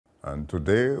And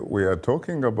today we are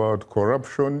talking about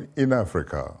corruption in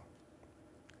Africa.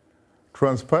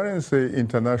 Transparency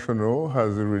International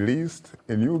has released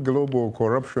a new global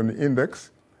corruption index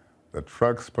that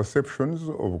tracks perceptions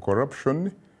of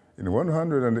corruption in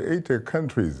 180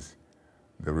 countries.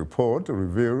 The report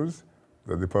reveals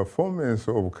that the performance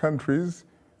of countries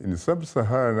in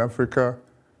Sub-Saharan Africa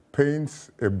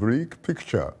paints a bleak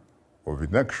picture of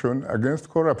inaction against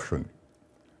corruption.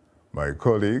 My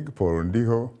colleague Paul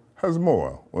Ndiho has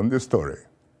more on the story.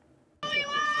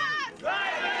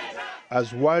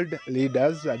 As world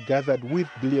leaders are gathered with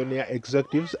billionaire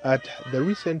executives at the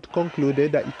recent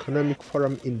concluded Economic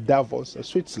Forum in Davos,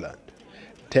 Switzerland,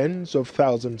 tens of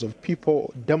thousands of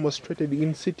people demonstrated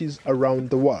in cities around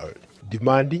the world,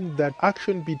 demanding that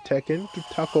action be taken to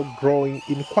tackle growing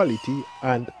inequality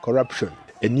and corruption.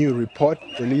 A new report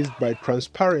released by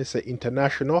Transparency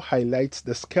International highlights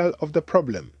the scale of the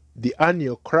problem. The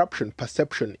annual Corruption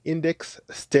Perception Index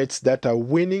states that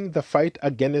winning the fight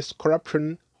against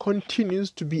corruption continues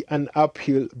to be an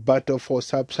uphill battle for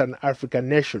Sub-Saharan African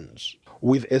nations.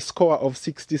 With a score of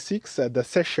 66, the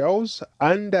Seychelles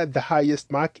earned the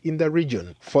highest mark in the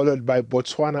region, followed by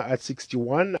Botswana at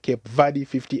 61, Cape Verde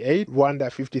 58,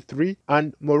 Rwanda 53,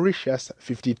 and Mauritius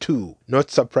 52. Not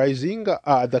surprising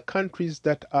are the countries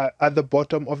that are at the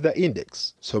bottom of the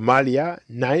index: Somalia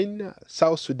 9,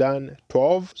 South Sudan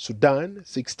 12, Sudan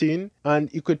 16,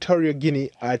 and Equatorial Guinea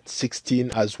at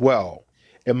 16 as well.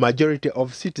 A majority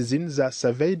of citizens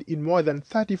surveyed in more than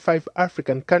 35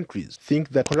 African countries think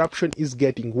that corruption is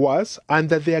getting worse and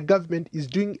that their government is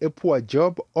doing a poor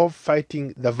job of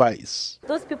fighting the vice.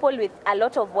 Those people with a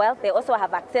lot of wealth, they also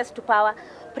have access to power,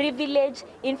 privilege,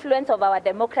 influence of our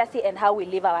democracy and how we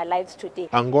live our lives today.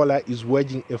 Angola is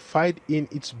waging a fight in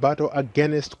its battle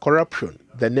against corruption.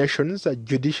 The nation's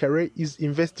judiciary is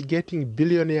investigating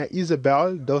billionaire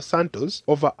Isabel dos Santos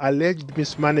over alleged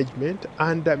mismanagement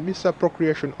and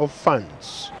misappropriation of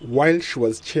funds. While she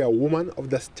was chairwoman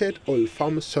of the state-owned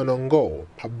firm Sonangol,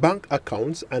 her bank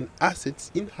accounts and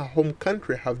assets in her home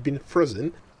country have been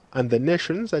frozen, and the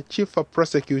nation's chief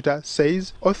prosecutor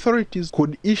says authorities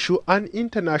could issue an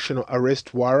international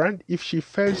arrest warrant if she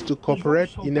fails to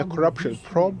cooperate in a corruption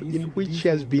probe in which she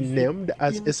has been named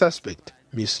as a suspect.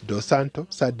 Ms. Dos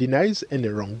Santos denies any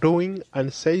wrongdoing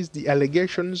and says the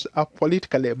allegations are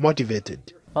politically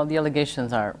motivated. Well, the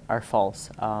allegations are false.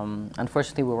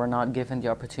 Unfortunately, we were not given the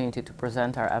opportunity to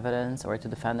present our evidence or to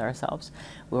defend ourselves.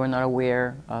 We were not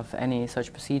aware of any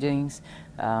such proceedings.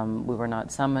 We were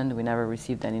not summoned. We never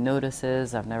received any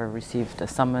notices. I've never received a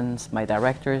summons. My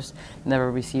directors never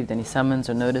received any summons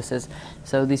or notices.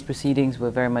 So these proceedings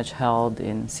were very much held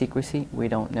in secrecy. We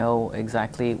don't know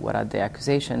exactly what are the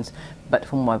accusations, but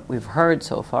from what we've heard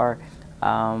so far,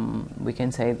 we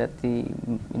can say that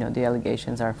the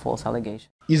allegations are false allegations.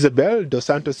 Isabel dos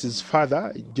Santos'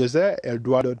 father, Jose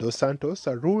Eduardo dos Santos,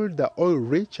 ruled the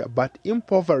oil-rich but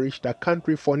impoverished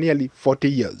country for nearly 40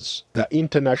 years. The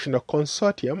International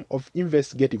Consortium of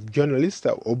Investigative Journalists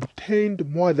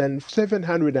obtained more than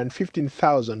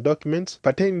 715,000 documents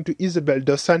pertaining to Isabel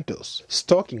dos Santos.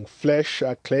 Stalking Flesh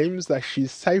claims that she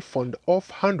siphoned off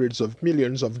hundreds of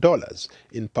millions of dollars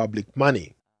in public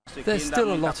money. There's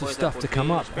still a lot of stuff to come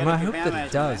up, and I hope that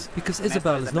it does, because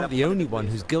Isabel is not the only one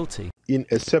who's guilty. In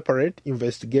a separate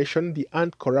investigation, the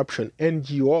anti-corruption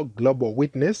NGO Global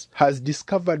Witness has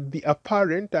discovered the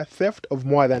apparent theft of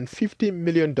more than $50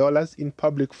 million in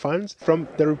public funds from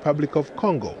the Republic of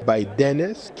Congo by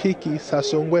Denis Kiki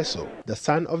Sassou Nguesso, the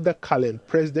son of the current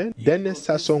president, Denis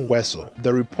Sassou Nguesso.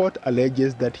 The report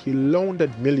alleges that he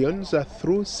laundered millions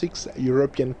through 6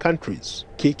 European countries.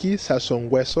 Kiki Sassou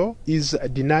Nguesso is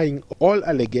denying all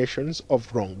allegations of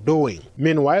wrongdoing.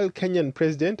 Meanwhile, Kenyan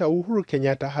President Uhuru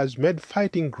Kenyatta has made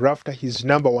fighting graft his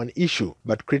 #1 issue,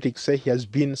 but critics say he has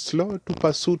been slow to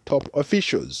pursue top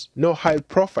officials. No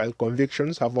high-profile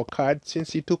convictions have occurred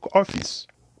since he took office.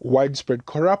 Widespread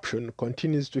corruption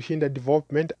continues to hinder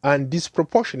development and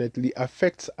disproportionately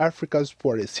affects Africa's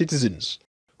poorest citizens,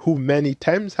 who many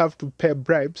times have to pay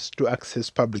bribes to access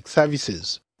public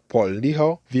services. Paul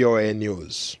Ndiho, VOA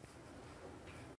News.